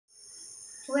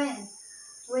When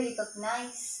we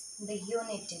recognize the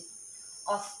unity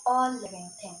of all living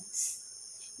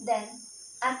things, then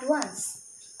at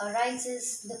once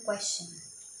arises the question,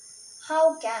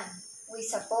 how can we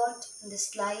support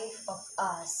this life of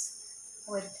ours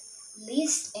with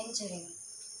least injury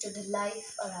to the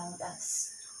life around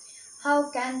us?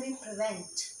 How can we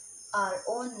prevent our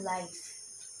own life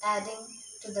adding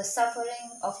to the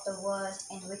suffering of the world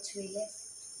in which we live?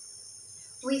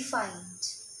 We find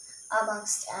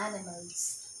amongst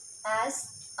animals,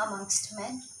 as amongst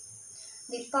men,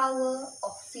 the power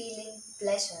of feeling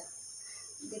pleasure,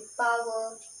 the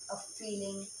power of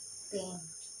feeling pain.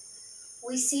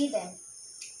 We see them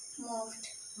moved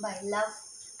by love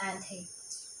and hate.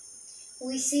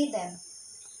 We see them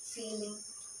feeling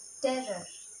terror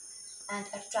and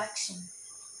attraction.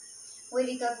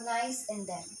 We recognize in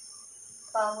them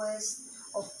powers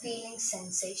of feeling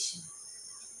sensation,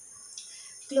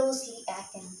 closely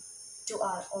akin to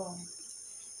our own.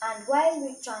 And while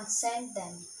we transcend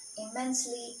them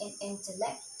immensely in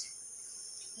intellect,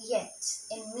 yet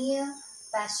in mere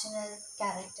passional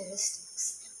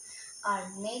characteristics, our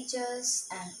natures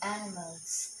and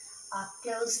animals are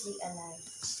closely allied.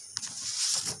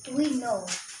 We know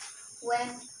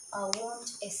when a wound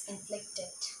is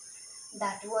inflicted,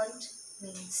 that wound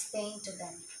means pain to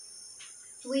them.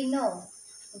 We know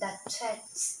that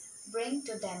threats bring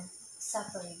to them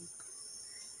suffering.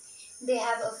 They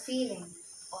have a feeling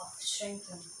of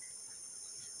shrinking,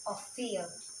 of fear,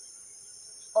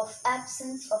 of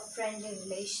absence of friendly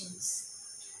relations,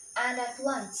 and at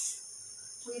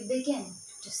once we begin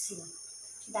to see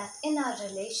that in our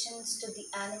relations to the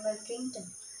animal kingdom,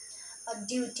 a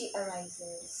duty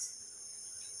arises,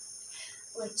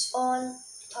 which all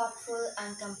thoughtful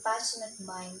and compassionate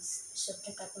minds should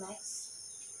recognize.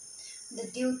 The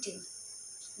duty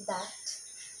that,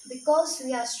 because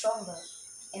we are stronger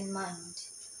in mind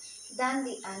than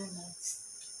the animals,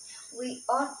 we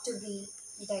ought to be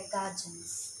their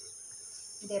guardians,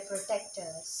 their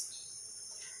protectors,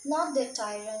 not their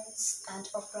tyrants and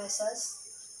oppressors,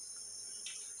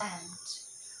 and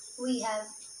we have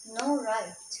no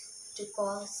right to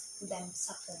cause them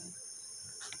suffering.